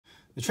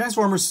The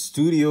Transformers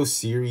Studio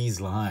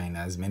Series line,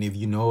 as many of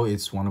you know,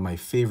 it's one of my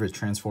favorite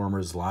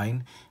Transformers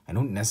line. I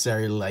don't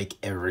necessarily like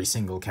every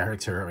single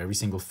character or every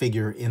single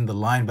figure in the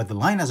line, but the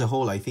line as a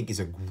whole I think is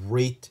a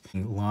great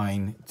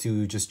line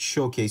to just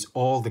showcase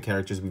all the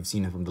characters we've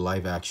seen from the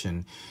live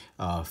action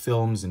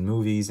films and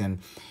movies, and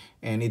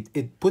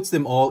it puts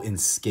them all in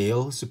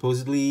scale,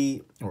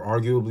 supposedly, or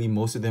arguably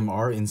most of them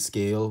are in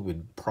scale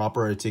with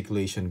proper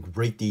articulation,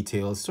 great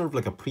details, sort of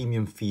like a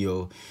premium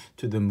feel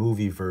to the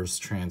movieverse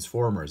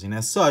Transformers. And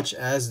as such,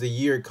 as the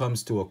year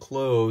comes to a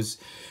close,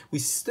 we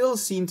still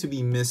seem to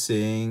be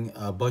missing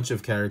a bunch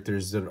of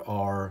characters that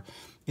are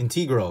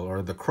integral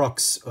or the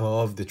crux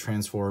of the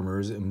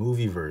Transformers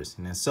movieverse.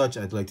 And as such,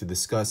 I'd like to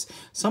discuss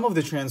some of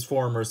the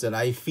Transformers that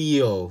I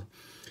feel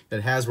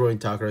that Hasbro and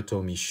Takara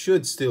Tomy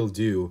should still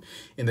do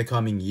in the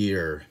coming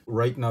year.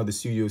 Right now, the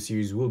studio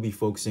series will be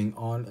focusing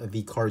on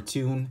the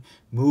cartoon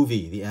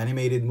movie, the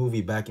animated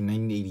movie back in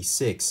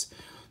 1986,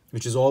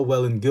 which is all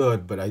well and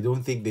good, but I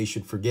don't think they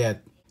should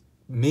forget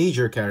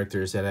major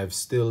characters that have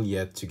still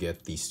yet to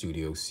get the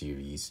studio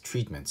series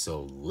treatment.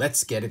 So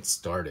let's get it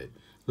started.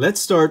 Let's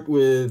start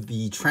with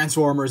the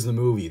Transformers the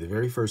movie, the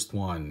very first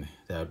one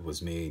that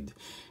was made.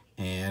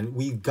 And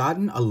we've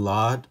gotten a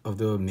lot of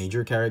the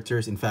major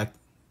characters. In fact,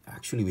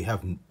 actually, we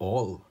have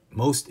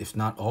most, if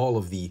not all,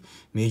 of the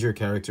major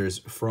characters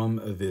from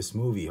this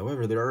movie.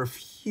 However, there are a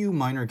few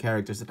minor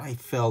characters that I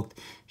felt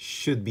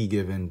should be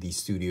given the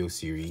studio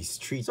series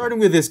treatment. Starting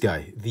with this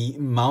guy, the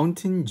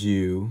Mountain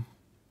Dew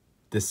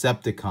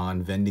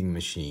Decepticon vending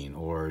machine,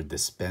 or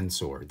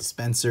dispenser.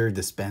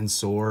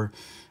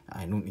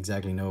 I don't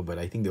exactly know, but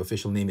I think the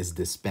official name is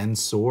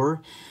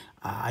Dispenser.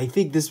 I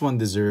think this one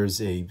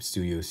deserves a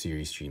studio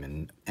series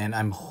treatment, and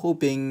I'm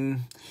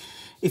hoping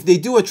if they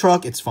do a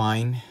truck, it's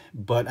fine,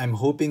 but I'm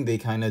hoping they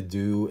kind of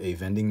do a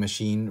vending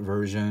machine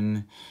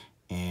version,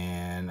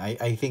 and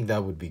I think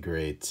that would be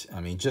great.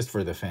 I mean, just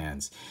for the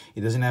fans.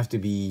 It doesn't have to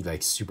be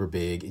like super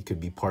big. It could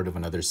be part of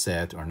another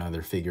set or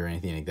another figure or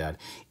anything like that.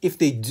 If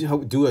they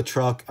do a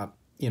truck,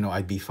 you know,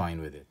 I'd be fine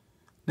with it.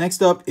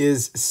 Next up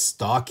is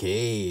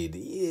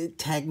Stockade.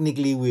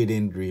 Technically, we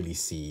didn't really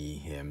see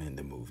him in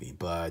the movie,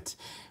 but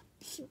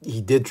he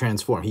did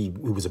transform. He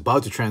was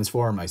about to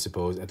transform, I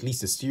suppose. At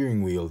least the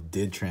steering wheel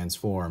did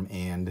transform,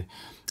 and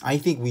I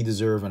think we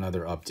deserve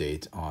another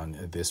update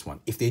on this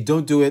one. If they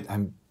don't do it,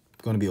 I'm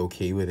going to be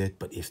okay with it,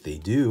 but if they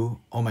do,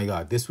 oh my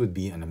god, this would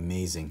be an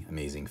amazing,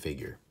 amazing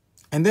figure.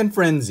 And then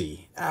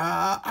Frenzy.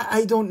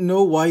 I don't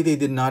know why they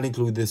did not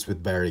include this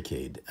with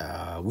Barricade.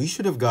 We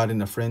should have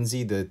gotten a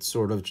Frenzy that's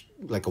sort of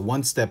like a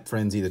one-step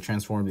Frenzy that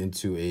transformed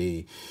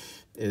into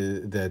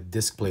that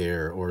disc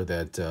player or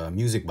that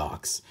music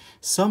box.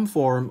 Some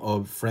form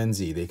of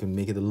Frenzy. They can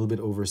make it a little bit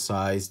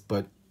oversized,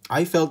 but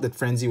I felt that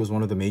Frenzy was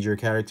one of the major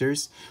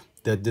characters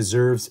that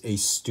deserves a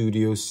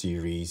studio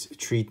series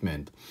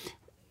treatment.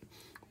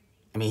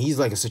 I mean, he's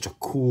like such a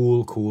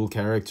cool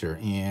character,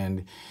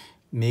 and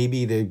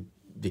maybe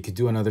they could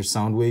do another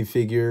Soundwave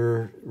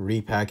figure,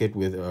 repack it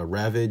with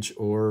Ravage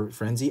or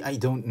Frenzy. I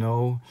don't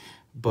know,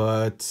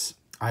 but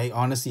I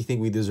honestly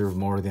think we deserve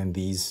more than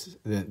these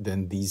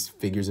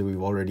figures that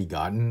we've already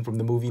gotten from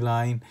the movie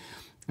line.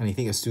 And I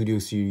think a studio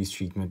series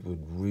treatment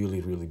would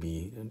really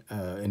be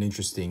an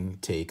interesting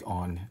take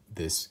on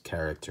this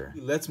character.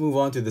 Let's move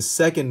on to the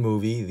second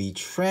movie, the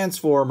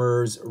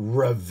Transformers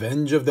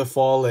Revenge of the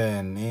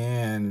Fallen.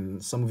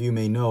 And some of you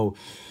may know,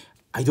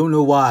 I don't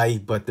know why,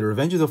 but the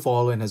Revenge of the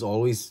Fallen has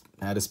always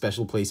had a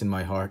special place in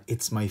my heart.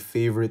 It's my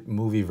favorite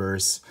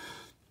movieverse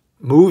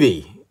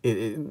movie.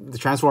 The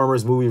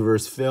Transformers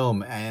movieverse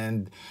film,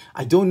 and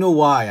I don't know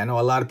why. I know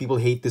a lot of people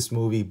hate this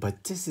movie,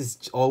 but this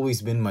has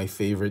always been my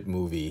favorite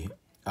movie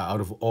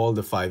out of all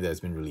the 5 that's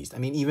been released. I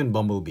mean, even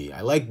Bumblebee.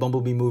 I like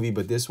Bumblebee movie,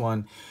 but this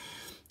one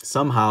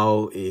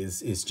somehow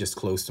is just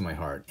close to my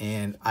heart.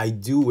 And I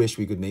do wish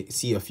we could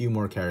see a few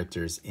more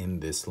characters in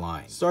this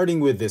line. Starting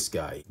with this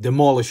guy,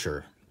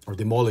 Demolisher, or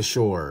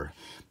Demolishor.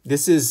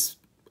 This is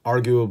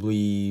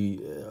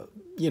arguably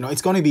you know,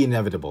 it's going to be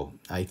inevitable.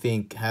 I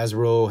think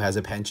Hasbro has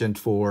a penchant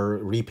for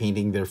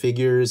repainting their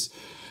figures.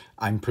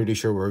 I'm pretty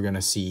sure we're going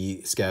to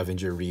see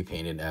Scavenger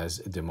repainted as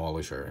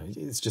Demolisher.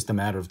 It's just a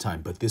matter of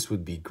time, but this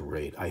would be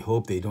great. I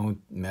hope they don't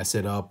mess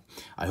it up.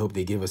 I hope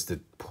they give us the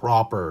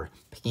proper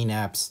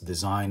paint-apps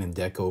design and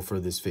deco for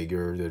this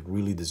figure that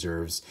really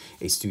deserves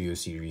a studio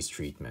series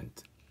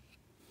treatment.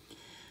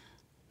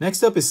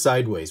 Next up is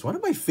Sideways. One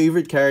of my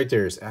favorite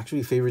characters,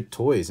 actually favorite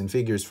toys and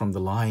figures from the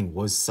line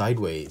was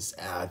Sideways.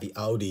 The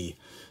Audi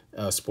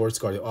sports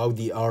car, the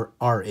Audi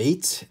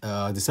R8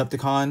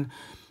 Decepticon.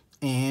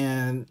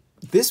 And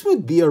this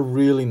would be a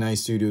really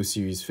nice studio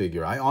series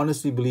figure. I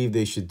honestly believe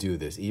they should do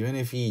this. Even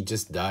if he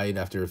just died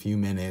after a few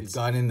minutes,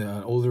 got in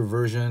an older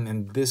version,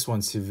 and this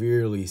one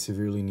severely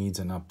needs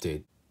an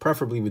update.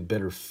 Preferably with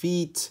better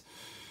feet,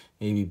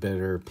 maybe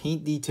better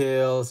paint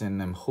details,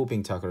 and I'm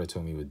hoping Takara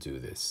Tomy would do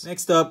this.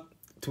 Next up,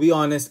 to be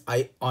honest,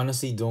 I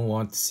honestly don't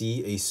want to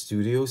see a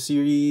studio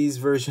series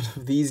version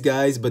of these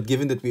guys, but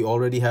given that we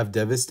already have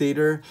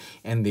Devastator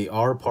and they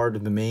are part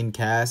of the main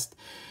cast,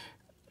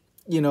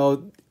 you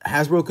know,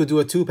 Hasbro could do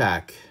a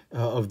 2-pack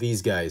of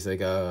these guys,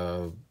 like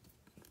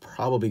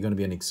probably going to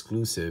be an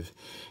exclusive.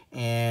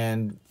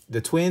 And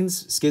the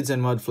twins, Skids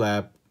and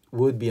Mudflap,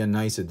 would be a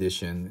nice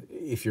addition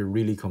if you're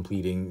really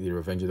completing the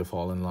Revenge of the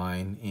Fallen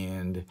line.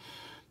 And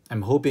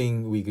I'm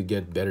hoping we could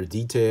get better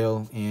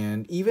detail.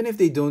 And even if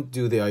they don't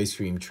do the ice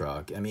cream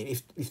truck, I mean,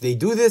 if they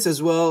do this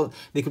as well,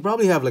 they could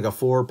probably have like a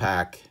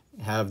 4-pack,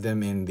 have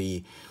them in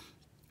the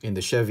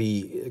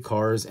Chevy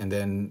cars, and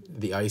then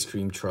the ice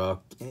cream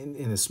truck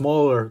in a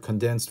smaller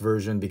condensed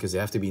version because they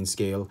have to be in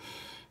scale.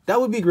 That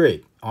would be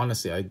great.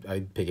 Honestly,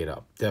 I'd pick it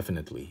up,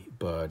 definitely.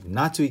 But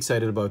not too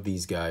excited about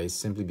these guys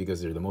simply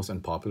because they're the most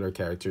unpopular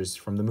characters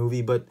from the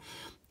movie. But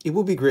it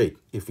would be great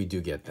if we do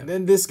get them. And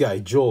then this guy,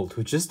 Jolt,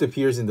 who just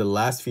appears in the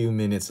last few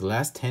minutes, the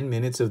last 10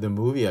 minutes of the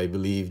movie, I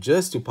believe,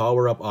 just to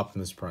power up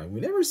Optimus Prime.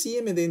 We never see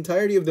him in the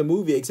entirety of the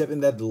movie except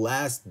in that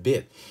last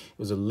bit. It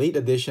was a late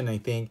addition, I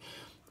think.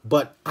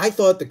 But I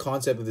thought the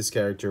concept of this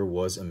character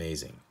was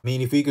amazing. I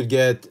mean, if we could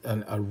get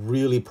a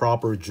really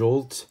proper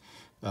Jolt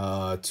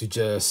to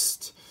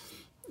just,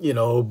 you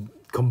know,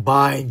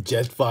 combine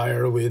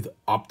Jetfire with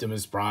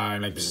Optimus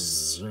Prime, like,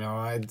 you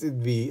know,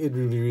 it'd be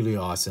really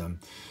awesome.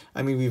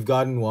 I mean, we've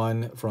gotten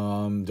one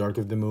from Dark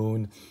of the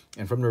Moon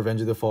and from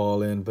Revenge of the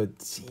Fallen,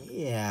 but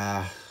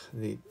yeah,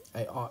 they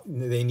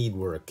need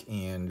work.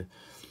 And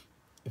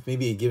if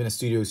maybe given a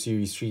studio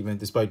series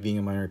treatment, despite being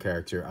a minor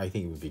character, I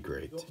think it would be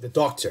great. The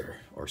Doctor,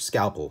 or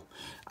Scalpel.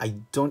 I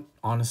don't,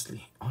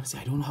 honestly,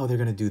 I don't know how they're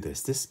going to do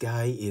this. This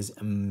guy is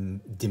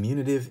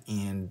diminutive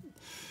and,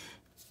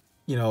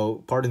 you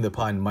know, pardon the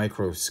pun,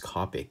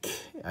 microscopic,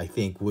 I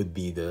think would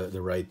be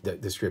the right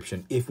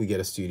description if we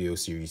get a studio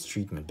series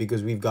treatment.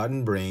 Because we've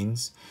gotten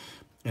Brains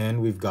and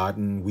we've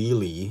gotten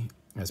Wheelie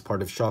as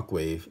part of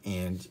Shockwave,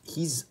 and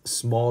he's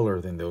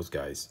smaller than those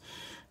guys.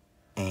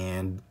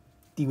 And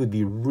he would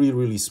be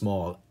really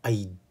small.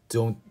 I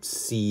don't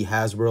see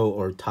Hasbro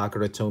or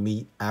Takara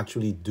Tomy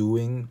actually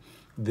doing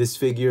this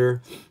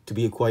figure, to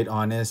be quite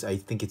honest. I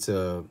think it's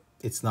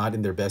not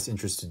in their best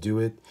interest to do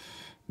it.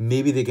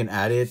 Maybe they can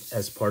add it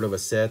as part of a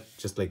set,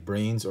 just like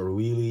Brains or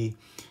Wheelie.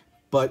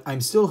 But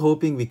I'm still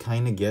hoping we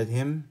kind of get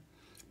him.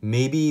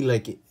 Maybe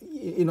like,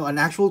 you know, an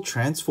actual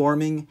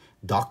transforming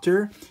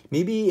Doctor.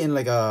 Maybe in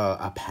like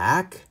a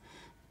pack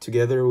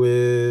together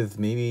with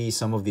maybe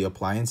some of the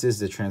appliances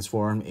that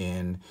transform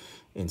in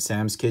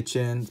Sam's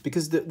Kitchen.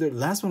 Because the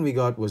last one we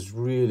got was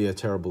really a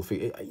terrible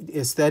figure.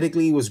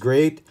 Aesthetically, it was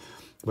great.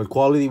 But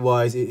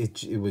quality-wise,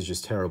 it was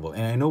just terrible.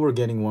 And I know we're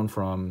getting one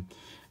from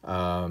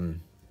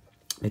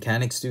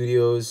Mechanic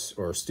Studios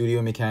or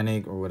Studio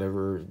Mechanic or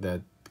whatever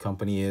that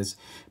company is,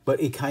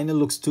 but it kind of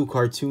looks too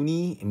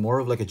cartoony, more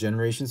of like a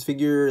Generations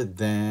figure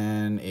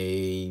than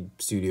a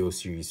Studio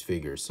Series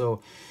figure.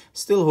 So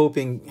still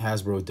hoping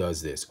Hasbro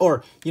does this.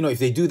 Or, you know, if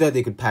they do that,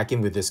 they could pack in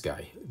with this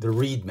guy, the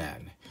Reed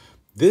Man.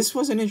 This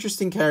was an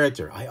interesting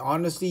character. I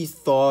honestly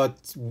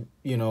thought,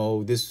 you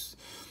know, this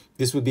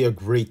would be a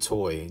great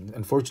toy.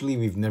 Unfortunately,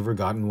 we've never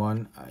gotten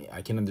one.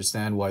 I can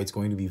understand why it's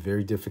going to be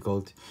very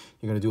difficult.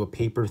 You're going to do a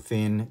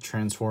paper-thin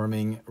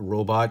transforming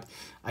robot.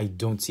 I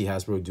don't see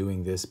Hasbro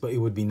doing this, but it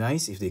would be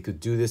nice if they could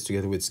do this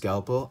together with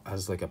Scalpel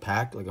as like a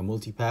pack, like a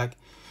multi-pack.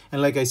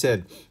 And like I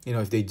said, you know,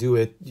 if they do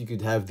it, you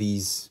could have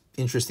these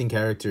interesting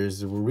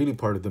characters that were really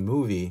part of the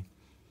movie.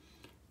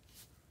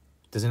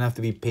 Doesn't have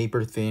to be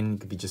paper-thin. It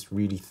could be just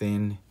really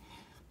thin.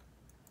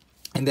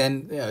 And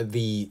then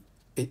the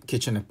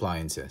kitchen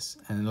appliances,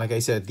 and like I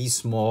said, these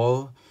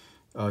small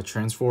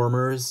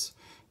Transformers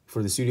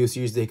for the Studio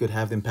Series, they could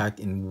have them packed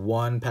in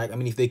one pack. I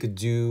mean, if they could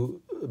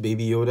do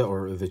Baby Yoda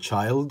or the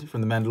child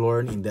from the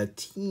Mandalorian in that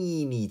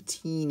teeny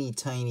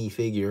tiny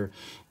figure,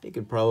 they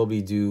could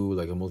probably do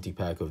like a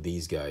multi-pack of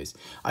these guys.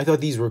 I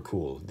thought these were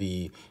cool,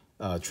 the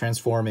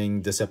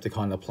transforming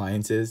Decepticon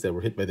appliances that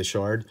were hit by the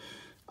shard.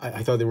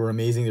 I thought they were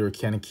amazing. They were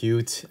kind of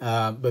cute,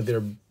 but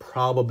they're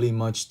probably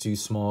much too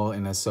small,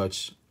 and as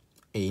such,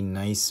 a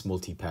nice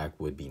multi-pack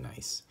would be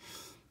nice.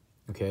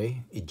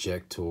 Okay,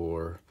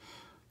 Ejector,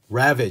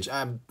 Ravage.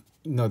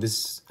 No,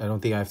 this, I don't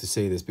think I have to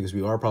say this because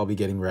we are probably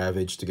getting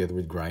Ravage together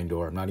with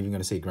Grindor. I'm not even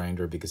going to say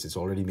Grindor because it's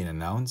already been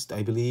announced,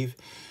 I believe.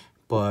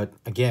 But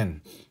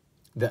again,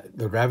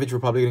 the Ravage we're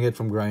probably going to get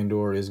from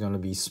Grindor is going to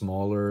be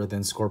smaller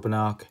than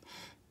Scorponok,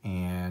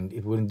 and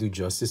it wouldn't do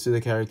justice to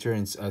the character.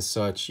 And as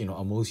such, you know,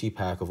 a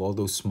multi-pack of all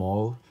those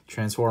small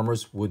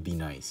Transformers would be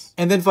nice.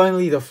 And then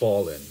finally, the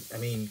Fallen. I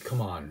mean, come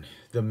on.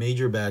 The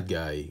major bad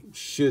guy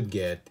should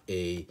get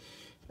a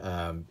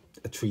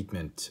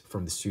treatment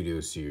from the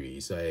Studio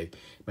Series.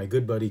 My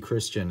good buddy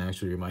Christian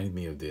actually reminded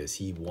me of this.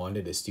 He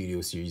wanted a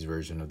Studio Series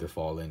version of the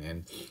Fallen,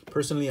 and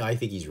personally, I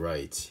think he's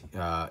right.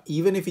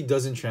 Even if he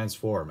doesn't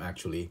transform,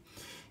 actually,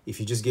 if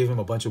you just gave him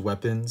a bunch of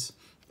weapons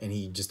and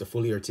he just a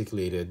fully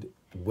articulated,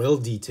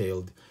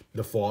 well-detailed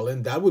the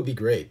Fallen, that would be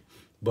great.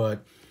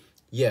 But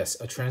yes,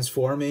 a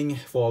transforming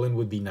Fallen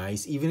would be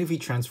nice, even if he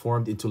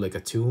transformed into like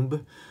a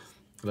tomb.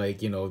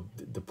 Like, you know,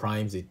 the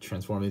Primes, they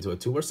transform into a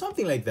tomb or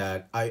something like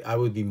that. I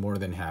would be more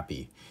than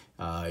happy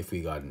if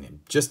we got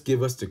him. Just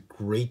give us the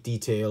great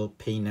detail,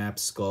 Paynap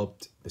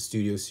sculpt, the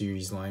Studio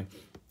Series line.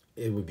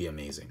 It would be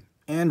amazing.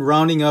 And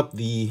rounding up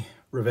the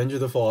Revenge of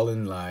the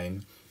Fallen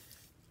line,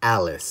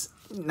 Alice.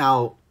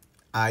 Now,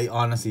 I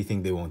honestly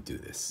think they won't do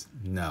this.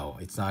 No,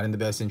 it's not in the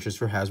best interest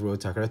for Hasbro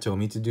Takara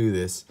Tomy to do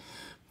this,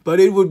 but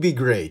it would be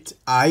great.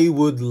 I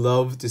would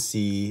love to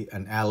see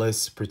an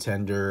Alice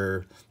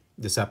Pretender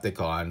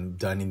Decepticon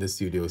done in the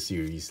Studio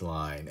Series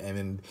line.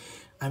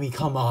 I mean,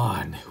 come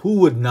on. Who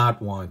would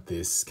not want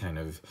this kind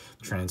of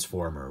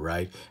Transformer,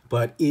 right?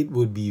 But it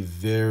would be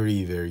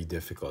very, very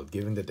difficult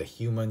given that the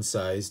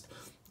human-sized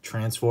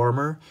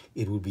Transformer,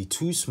 it would be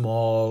too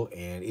small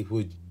and it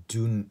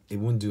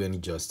wouldn't do any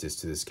justice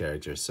to this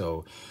character.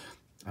 So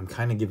I'm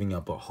kind of giving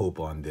up a hope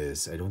on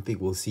this. I don't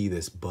think we'll see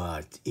this,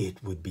 but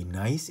it would be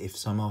nice if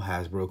somehow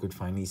Hasbro could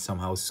finally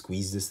somehow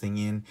squeeze this thing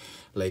in,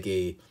 like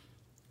a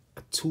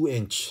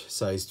 2-inch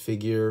sized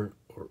figure,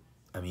 or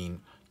I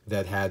mean,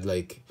 that had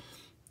like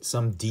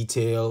some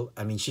detail.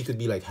 I mean, she could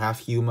be like half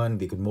human.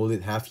 They could mold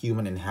it half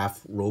human and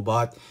half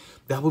robot.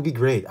 That would be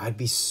great. I'd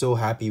be so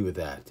happy with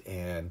that.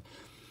 And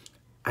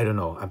I don't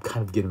know. I'm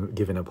kind of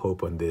giving up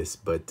hope on this,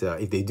 but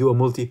if they do a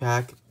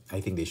multi-pack,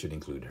 I think they should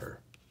include her.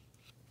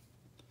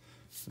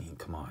 I mean,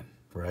 come on,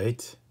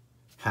 right?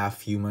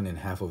 Half human and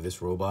half of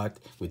this robot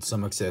with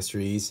some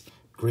accessories,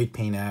 great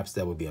paint apps,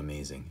 that would be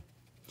amazing.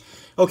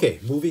 Okay,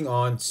 moving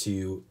on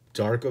to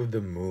Dark of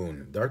the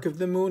Moon. Dark of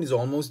the Moon is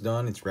almost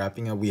done. It's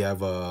wrapping up. We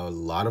have a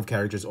lot of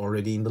characters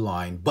already in the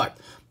line, but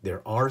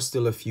there are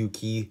still a few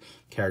key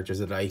characters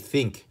that I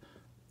think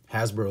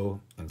Hasbro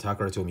and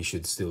Takara Tomy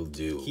should still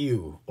do.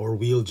 Hugh or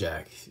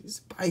Wheeljack.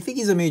 I think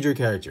he's a major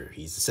character.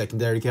 He's a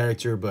secondary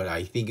character, but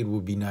I think it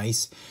would be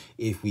nice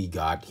if we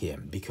got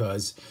him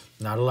because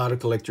not a lot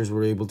of collectors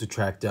were able to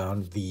track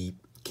down the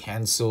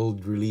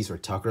canceled release or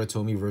Takara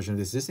Tomy version of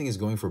this. This thing is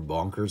going for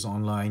bonkers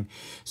online.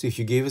 So if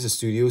you gave us a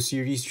Studio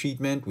Series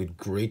treatment with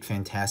great,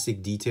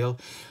 fantastic detail,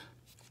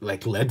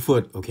 like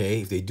Leadfoot,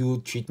 okay? If they do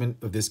treatment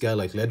of this guy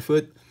like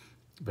Leadfoot,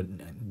 but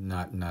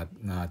not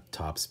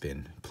top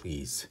spin,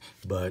 please.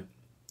 But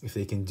if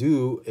they can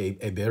do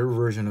a better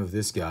version of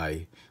this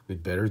guy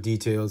with better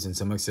details and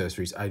some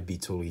accessories, I'd be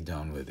totally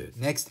down with it.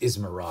 Next is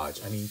Mirage.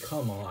 I mean,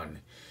 come on.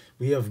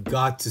 We have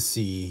got to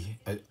see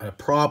a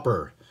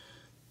proper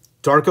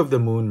Dark of the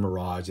Moon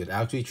Mirage that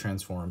actually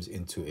transforms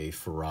into a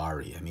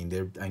Ferrari. I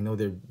mean, I know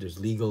there's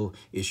legal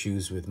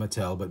issues with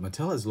Mattel, but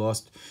Mattel has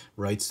lost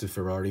rights to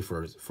Ferrari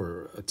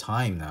for a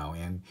time now.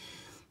 And,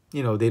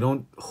 you know, they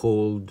don't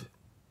hold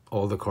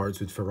all the cards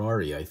with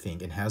Ferrari, I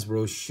think. And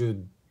Hasbro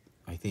should,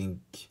 I think,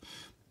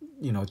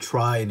 you know,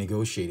 try and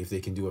negotiate if they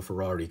can do a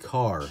Ferrari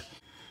car.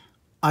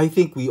 I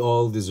think we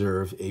all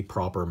deserve a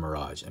proper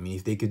Mirage. I mean,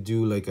 if they could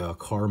do like a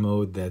car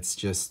mode that's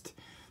just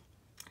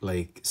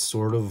like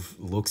sort of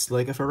looks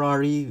like a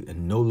Ferrari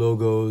and no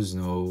logos,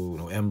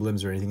 no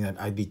emblems or anything,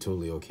 that I'd be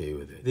totally okay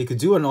with it. They could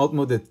do an alt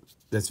mode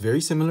that's very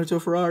similar to a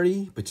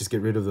Ferrari, but just get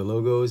rid of the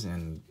logos,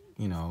 and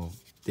you know,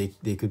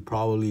 they could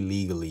probably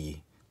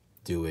legally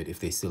do it if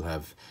they still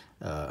have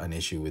an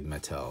issue with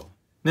Mattel.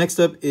 Next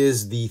up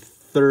is the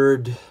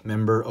third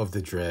member of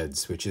the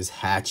Dreads, which is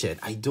Hatchet.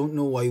 I don't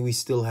know why we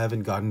still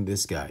haven't gotten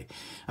this guy.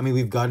 I mean,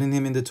 we've gotten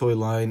him in the toy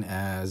line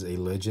as a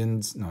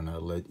Legends,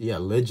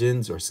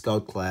 Legends or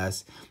Scout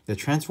class that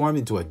transformed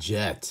into a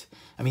jet.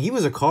 I mean, he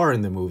was a car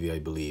in the movie, I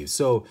believe.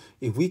 So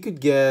if we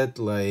could get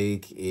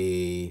like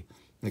a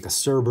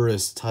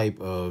Cerberus type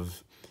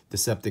of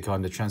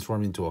Decepticon that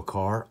transformed into a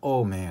car,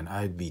 oh man,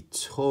 I'd be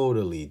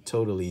totally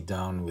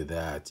down with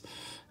that,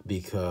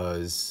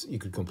 because you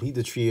could complete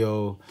the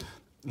trio.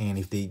 And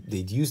if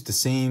they'd use the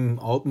same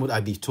alt mode,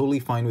 I'd be totally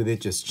fine with it.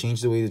 Just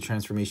change the way the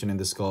transformation and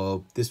the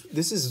skull.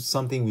 This is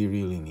something we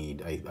really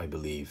need, I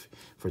believe,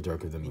 for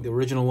Dark of the Moon. The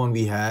original one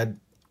we had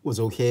was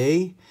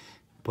okay,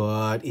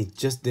 but it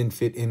just didn't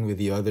fit in with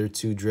the other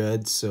two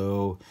Dreads,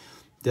 so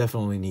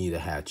definitely need a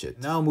Hatchet.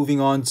 Now moving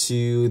on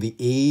to the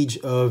Age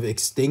of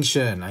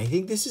Extinction. I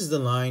think this is the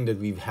line that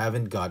we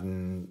haven't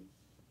gotten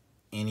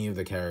any of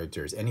the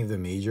characters, any of the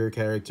major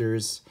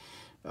characters.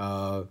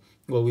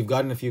 Well, we've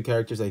gotten a few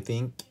characters, I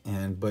think,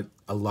 but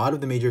a lot of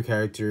the major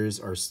characters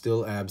are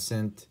still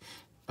absent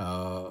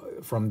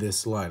from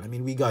this line. I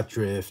mean, we got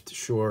Drift,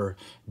 sure,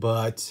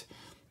 but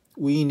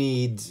we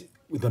need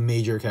the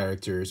major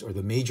characters or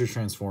the major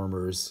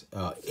Transformers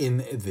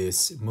in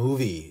this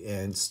movie.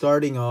 And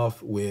starting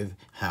off with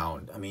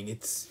Hound. I mean,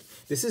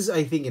 this is,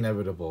 I think,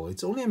 inevitable.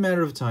 It's only a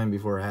matter of time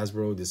before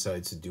Hasbro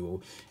decides to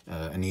do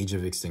an Age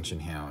of Extinction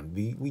Hound.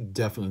 We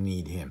definitely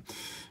need him.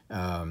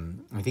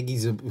 I think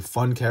he's a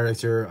fun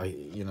character.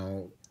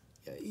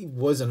 He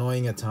was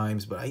annoying at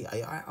times, but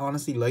I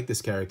honestly like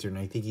this character, and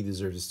I think he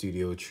deserves a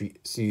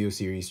Studio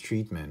Series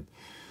treatment.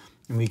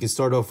 And we can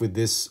start off with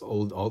this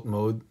old alt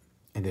mode,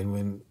 and then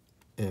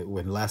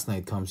when Last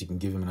Night comes, you can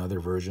give him another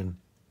version.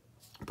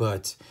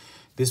 But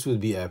this would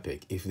be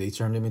epic if they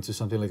turned him into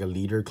something like a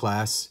leader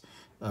class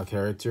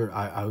character.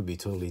 I would be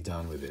totally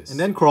down with this. And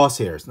then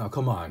Crosshairs. Now,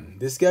 come on,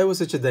 this guy was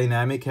such a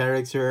dynamic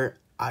character.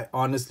 I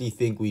honestly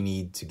think we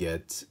need to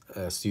get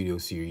a Studio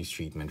Series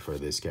treatment for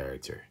this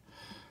character.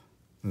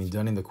 I mean,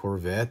 done in the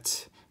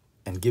Corvette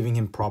and giving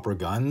him proper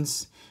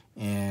guns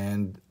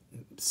and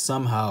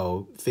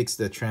somehow fix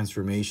the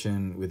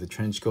transformation with the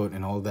trench coat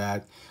and all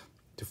that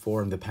to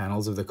form the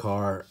panels of the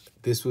car,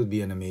 this would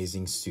be an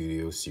amazing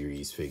Studio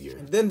Series figure.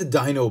 And then the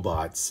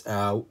Dinobots.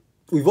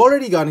 We've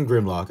already gotten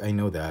Grimlock, I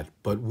know that,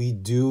 but we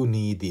do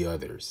need the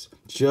others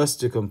just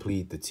to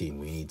complete the team.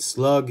 We need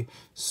Slug,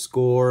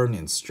 Scorn,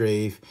 and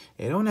Strafe.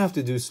 I don't have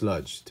to do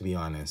Sludge, to be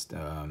honest,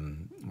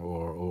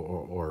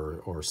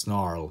 or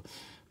Snarl.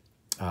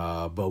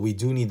 But we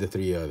do need the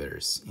 3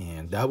 others,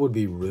 and that would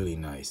be really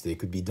nice. They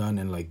could be done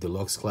in like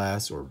Deluxe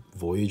class or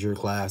Voyager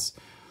class.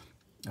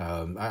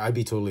 I'd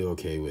be totally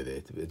okay with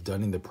it.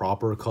 Done in the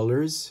proper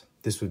colors,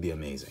 this would be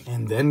amazing.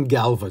 And then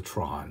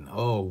Galvatron.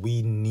 Oh,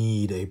 we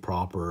need a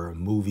proper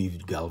movie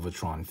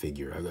Galvatron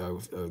figure.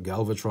 A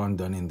Galvatron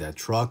done in that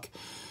truck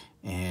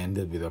and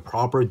with the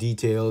proper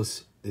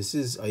details. This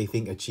is, I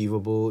think,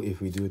 achievable if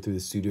we do it through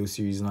the Studio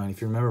Series line. If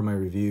you remember my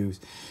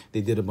reviews,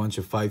 they did a bunch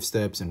of 5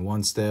 steps and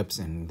 1 steps,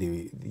 and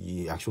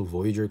the actual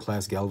Voyager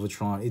class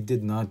Galvatron, it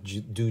did not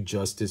do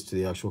justice to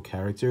the actual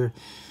character.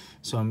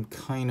 So I'm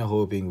kind of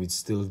hoping we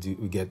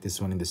get this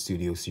one in the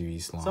Studio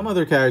Series line. Some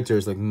other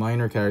characters, like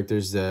minor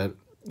characters that,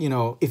 you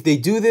know, if they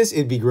do this,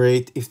 it'd be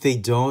great. If they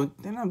don't,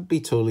 then I'll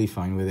be totally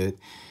fine with it.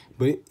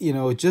 But, you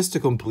know, just to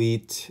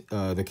complete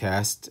the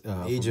cast,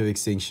 Age of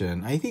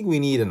Extinction, I think we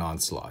need an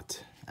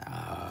Onslaught.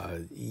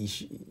 You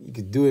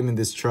could do him in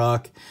this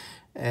truck,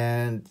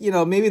 and, you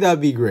know, maybe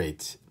that'd be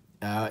great.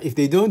 If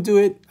they don't do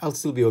it, I'll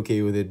still be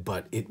okay with it,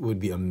 but it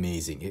would be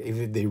amazing.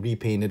 If they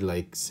repainted,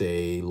 like,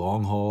 say,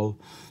 Long Haul,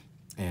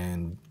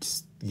 and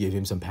just give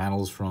him some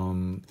panels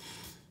from,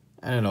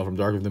 I don't know, from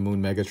Dark of the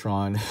Moon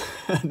Megatron.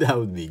 That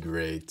would be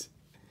great.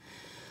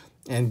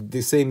 And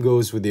the same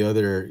goes with the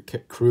other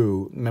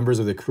members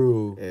of the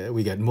crew.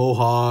 We got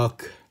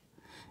Mohawk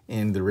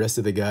and the rest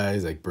of the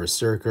guys, like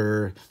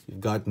Berserker.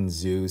 We've gotten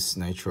Zeus,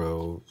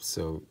 Nitro,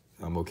 so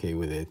I'm okay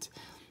with it.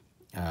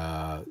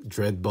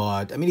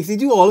 Dreadbot. I mean, if they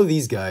do all of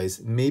these guys,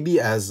 maybe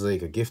as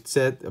like a gift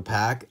set, a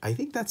pack, I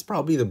think that's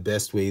probably the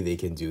best way they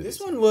can do this.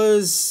 This one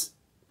was...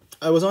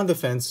 I was on the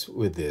fence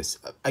with this.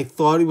 I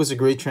thought it was a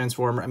great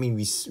Transformer. I mean,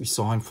 we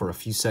saw him for a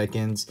few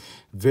seconds.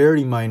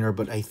 Very minor,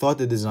 but I thought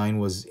the design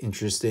was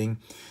interesting.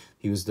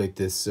 He was like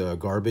this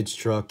garbage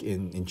truck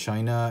in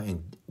China,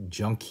 in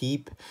Junk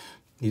Heap.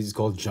 He's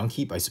called Junk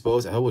Heap, I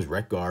suppose. I thought it was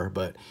Wreck-Gar,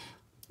 but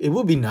it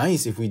would be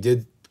nice if we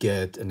did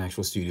get an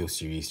actual Studio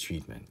Series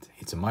treatment.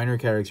 It's a minor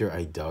character.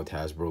 I doubt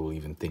Hasbro will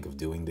even think of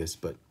doing this,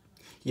 but,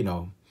 you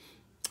know,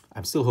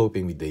 I'm still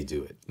hoping they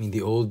do it. I mean,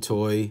 the old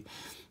toy...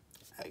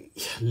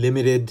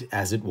 limited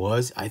as it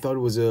was, I thought it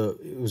was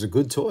a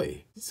good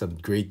toy. Some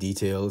great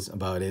details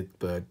about it,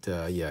 but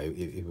yeah,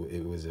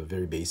 it was a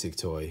very basic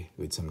toy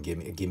with some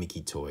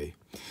gimmicky toy.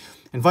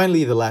 And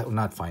finally,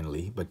 not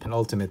finally, but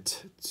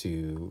penultimate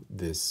to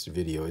this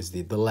video is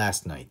the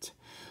Last Knight.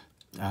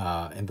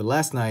 And the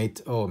Last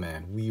Knight, oh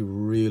man, we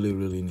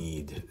really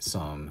need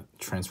some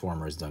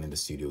Transformers done in the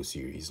Studio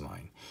Series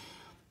line.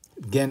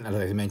 Again,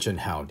 like I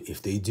mentioned, Hound.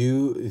 If they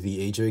do the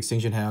Age of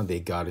Extinction Hound,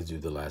 they got to do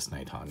the Last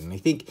Knight Hound. And I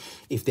think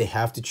if they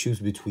have to choose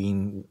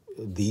between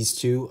these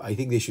two, I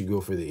think they should go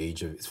for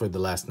the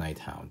Last Knight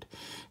Hound.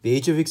 The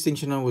Age of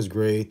Extinction Hound was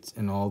great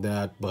and all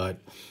that, but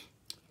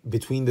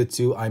between the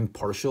two, I'm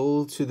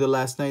partial to the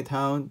Last Knight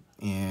Hound.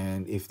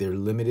 And if they're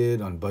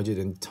limited on budget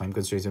and time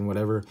constraints and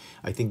whatever,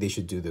 I think they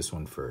should do this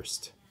one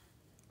first.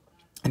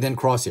 And then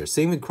Crosshairs.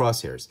 Same with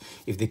Crosshairs.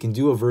 If they can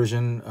do a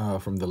version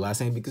from the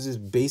Last Knight, because it's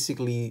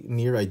basically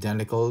near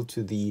identical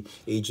to the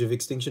Age of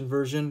Extinction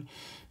version,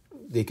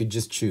 they could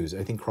just choose.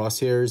 I think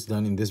Crosshairs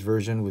done in this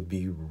version would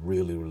be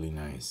really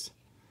nice.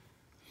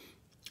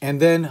 And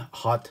then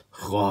Hot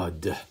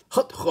Rod.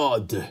 Hot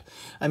Rod.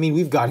 I mean,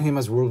 we've got him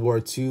as World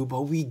War II,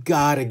 but we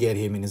gotta get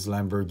him in his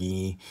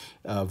Lamborghini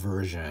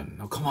version.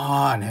 Oh, come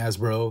on,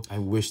 Hasbro. I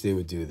wish they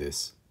would do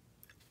this.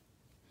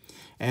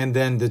 And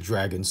then the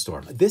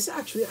Dragonstorm. This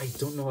actually, I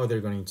don't know how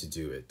they're going to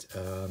do it.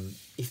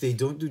 If they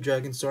don't do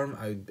Dragonstorm,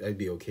 I'd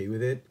be okay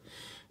with it.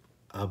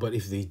 But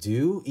if they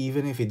do,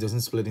 even if it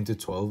doesn't split into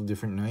 12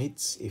 different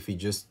nights, if he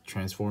just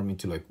transform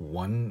into like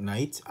one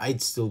night,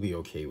 I'd still be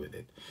okay with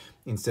it.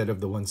 Instead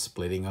of the one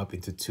splitting up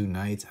into 2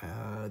 nights,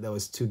 that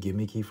was too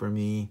gimmicky for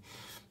me.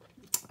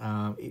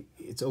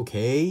 It's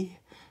okay,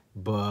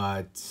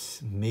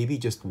 but maybe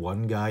just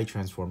one guy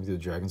transforming to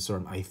the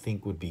Dragonstorm, I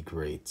think would be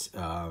great.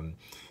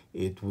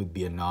 It would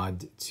be a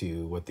nod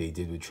to what they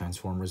did with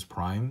Transformers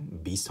Prime,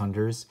 Beast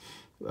Hunters,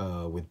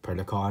 with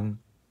Predacon.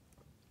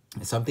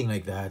 Something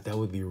like that. That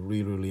would be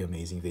really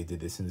amazing if they did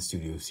this in the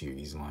Studio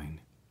Series line.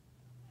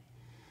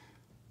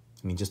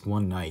 I mean, just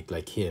one night,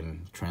 like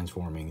him,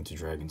 transforming into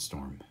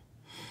Dragonstorm.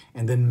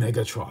 And then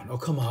Megatron. Oh,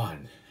 come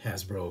on,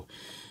 Hasbro.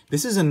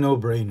 This is a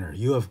no-brainer.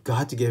 You have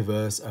got to give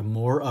us a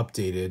more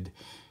updated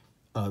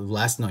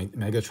Last Knight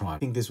Megatron. I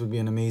think this would be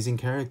an amazing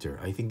character.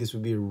 I think this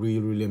would be a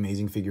really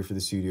amazing figure for the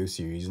Studio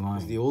Series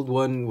line. The old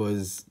one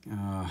was...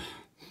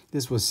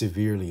 this was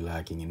severely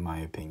lacking, in my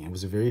opinion. It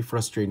was a very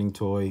frustrating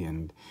toy,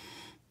 and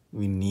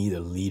we need a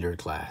leader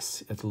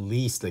class. At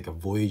least like a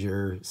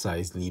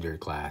Voyager-sized leader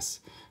class.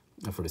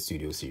 for the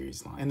Studio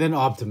Series line. And then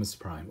Optimus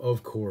Prime,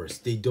 of course.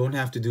 They don't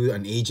have to do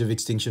an Age of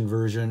Extinction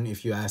version,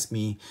 if you ask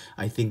me.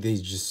 I think they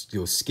just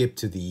skip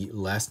to the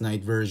Last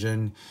Night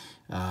version.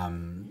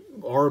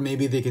 Or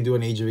maybe they can do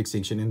an Age of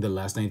Extinction, and the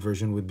Last Night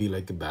version would be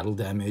like a Battle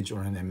Damage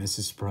or an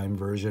Nemesis Prime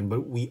version.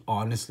 But we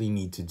honestly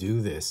need to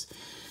do this.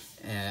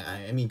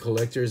 I mean,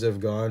 collectors have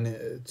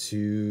gone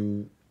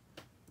to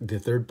the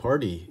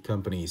third-party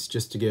companies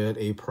just to get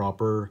a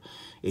proper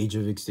Age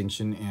of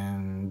Extinction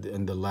and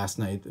the Last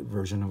Night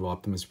version of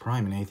Optimus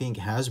Prime. And I think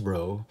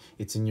Hasbro,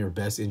 it's in your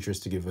best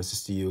interest to give us a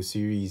Studio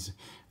Series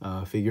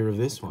figure of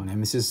this one.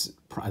 Nemesis,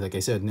 like I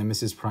said,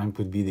 Nemesis Prime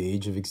could be the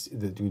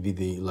that would be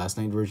the Last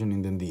Night version,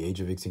 and then the Age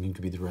of Extinction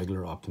could be the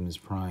regular Optimus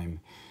Prime.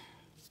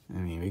 I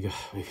mean, we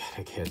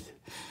gotta get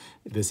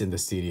this in the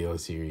Studio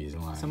Series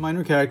line. Some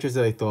minor characters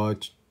that I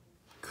thought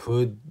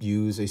could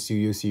use a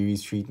Studio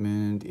Series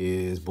treatment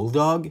is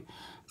Bulldog.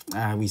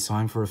 We saw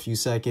him for a few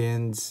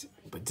seconds,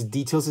 but the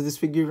details of this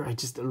figure are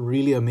just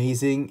really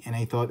amazing, and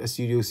I thought a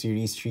Studio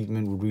Series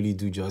treatment would really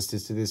do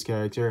justice to this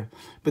character,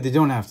 but they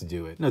don't have to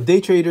do it. Now,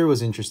 Day Trader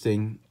was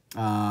interesting.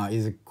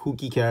 He's a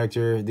kooky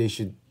character. They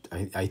should,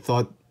 I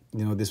thought,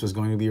 you know, this was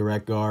going to be a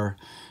Wreck-Gar,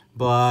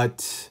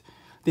 but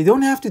they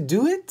don't have to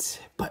do it.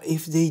 But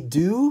if they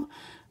do,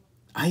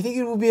 I think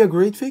it will be a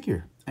great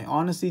figure. I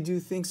honestly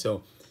do think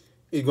so.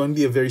 It's going to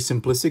be a very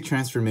simplistic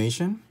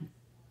transformation,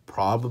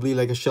 probably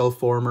like a shell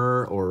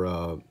former or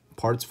a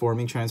parts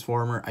forming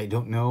transformer. I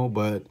don't know,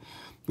 but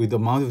with the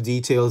amount of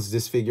details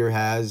this figure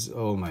has,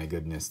 oh my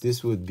goodness,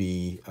 this would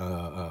be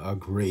a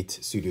great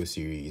Studio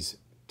Series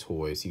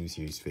toy, Studio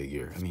Series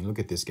figure. I mean, look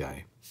at this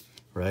guy,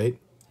 right?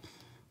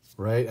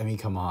 Right? I mean,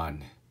 come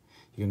on.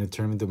 You're going to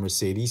turn him into a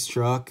Mercedes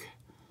truck?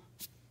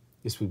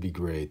 This would be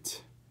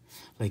great.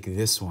 Like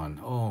this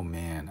one. Oh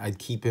man, I'd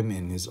keep him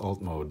in his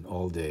alt mode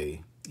all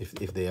day.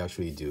 If they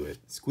actually do it.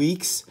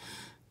 Squeaks?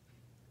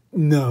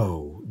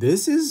 No.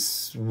 This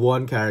is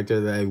one character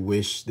that I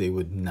wish they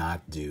would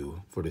not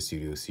do for the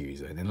Studio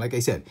Series. And like I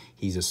said,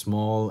 he's as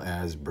small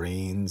as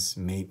Brains.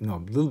 Maybe, no,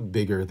 a little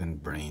bigger than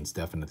Brains,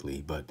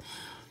 definitely. But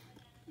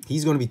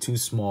he's going to be too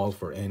small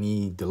for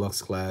any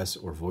Deluxe class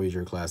or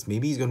Voyager class.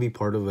 Maybe he's going to be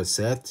part of a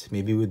set.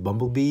 Maybe with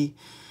Bumblebee.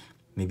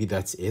 Maybe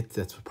that's it.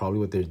 That's probably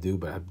what they'll do.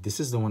 But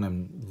this is the one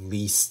I'm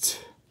least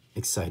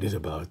excited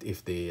about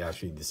if they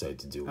actually decide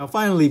to do it. Now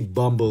finally,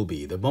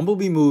 Bumblebee. The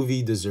Bumblebee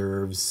movie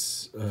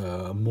deserves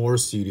more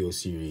Studio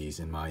Series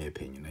in my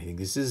opinion. I think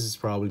this is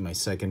probably my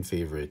second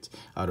favorite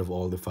out of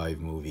all the 5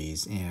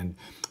 movies, and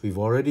we've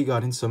already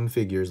gotten some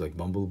figures like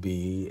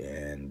Bumblebee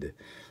and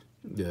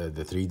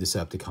the 3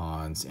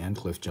 Decepticons and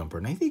Cliffjumper,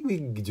 and I think we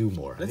can do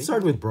more. Let's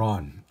start with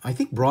Brawn. I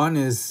think Brawn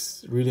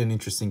is really an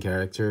interesting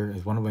character.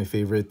 It's one of my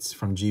favorites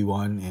from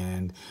G1,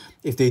 and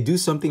if they do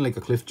something like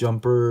a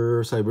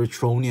Cliffjumper,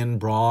 Cybertronian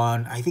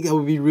Brawn, I think that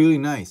would be really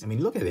nice. I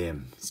mean, look at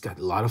him. He's got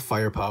a lot of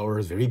firepower.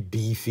 He's very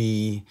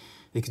beefy.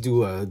 They could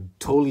do a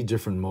totally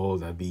different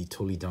mold. I'd be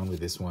totally down with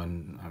this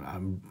one.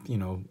 I'm you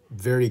know,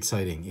 very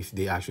exciting if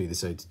they actually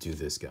decide to do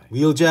this guy.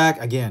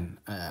 Wheeljack, again,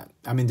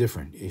 I'm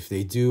indifferent. If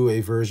they do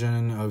a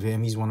version of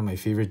him, he's one of my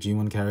favorite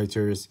G1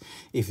 characters.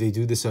 If they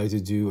do decide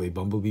to do a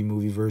Bumblebee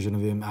movie version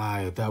of him,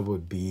 that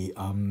would be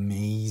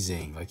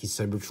amazing. Like his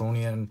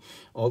Cybertronian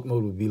alt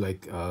mode would be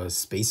like a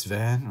space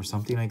van or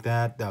something like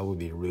that. That would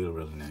be really,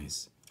 really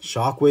nice.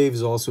 Shockwave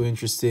is also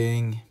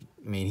interesting.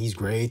 I mean, he's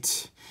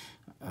great.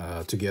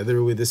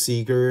 Together with the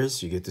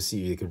Seekers, you get to see,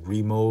 you could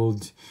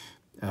remold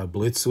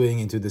Blitzwing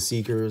into the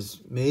Seekers,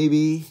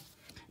 maybe,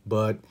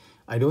 but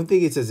I don't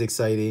think it's as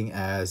exciting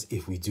as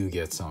if we do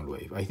get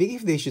Soundwave. I think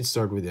if they should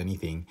start with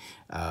anything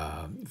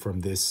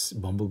from this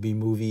Bumblebee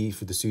movie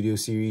for the Studio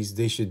Series,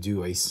 they should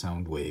do a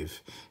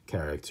Soundwave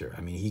character.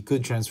 I mean, he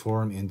could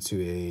transform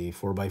into a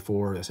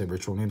 4x4, a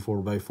Cybertronian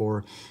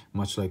 4x4,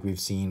 much like we've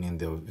seen in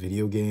the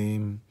video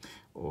game.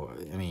 Or,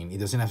 I mean, he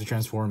doesn't have to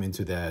transform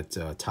into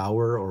that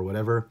tower or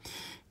whatever.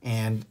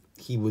 And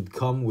he would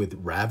come with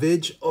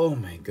Ravage. Oh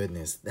my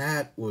goodness,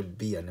 that would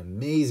be an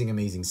amazing,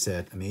 amazing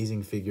set,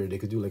 amazing figure. They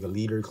could do like a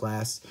leader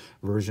class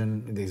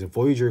version. There's a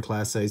Voyager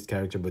class sized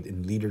character, but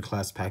in leader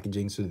class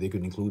packaging, so that they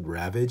could include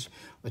Ravage.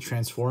 A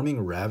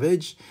transforming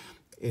Ravage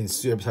in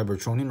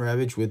Cybertronian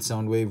Ravage with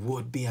Soundwave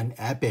would be an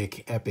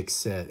epic, epic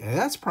set. And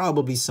that's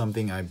probably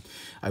something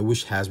I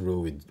wish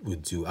Hasbro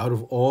would do. Out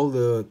of all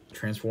the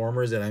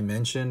Transformers that I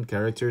mentioned,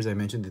 characters I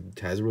mentioned that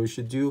Hasbro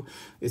should do,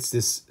 it's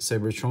this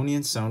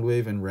Cybertronian,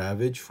 Soundwave, and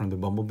Ravage from the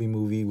Bumblebee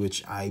movie,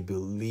 which I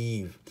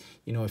believe,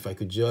 you know, if I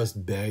could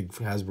just beg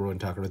for Hasbro and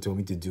Takara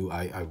Tomy to do,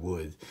 I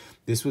would.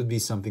 This would be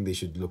something they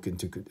should look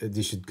into,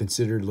 they should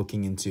consider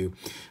looking into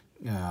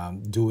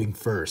doing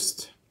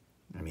first.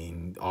 I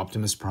mean,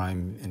 Optimus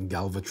Prime and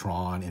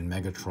Galvatron and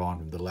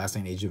Megatron, the Last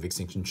Night Age of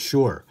Extinction,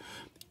 sure.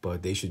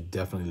 But they should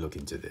definitely look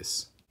into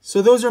this.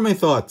 So those are my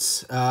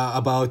thoughts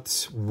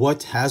about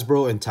what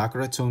Hasbro and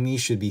Takara Tomy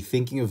should be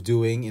thinking of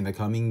doing in the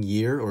coming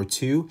year or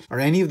two. Are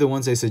any of the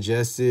ones I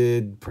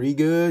suggested pretty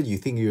good? You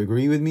think you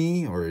agree with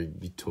me, or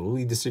you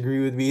totally disagree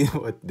with me?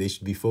 What they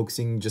should be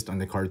focusing just on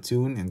the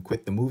cartoon and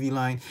quit the movie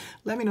line?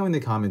 Let me know in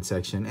the comment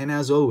section. And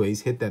as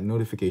always, hit that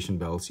notification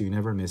bell so you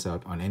never miss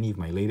out on any of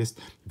my latest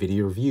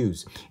video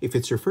reviews. If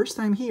it's your first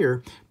time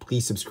here,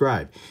 please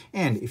subscribe.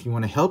 And if you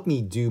want to help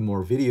me do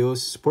more videos,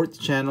 support the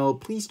channel,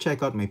 please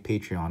check out my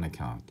Patreon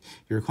account.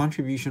 Your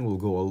contribution will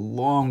go a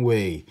long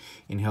way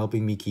in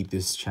helping me keep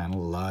this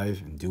channel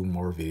alive and do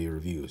more video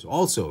reviews.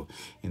 Also,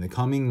 in the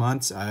coming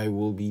months, I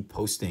will be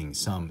posting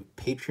some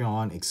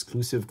Patreon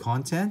exclusive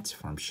content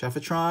from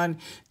Chefatron.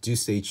 Do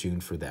stay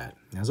tuned for that.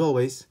 As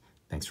always,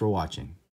 thanks for watching.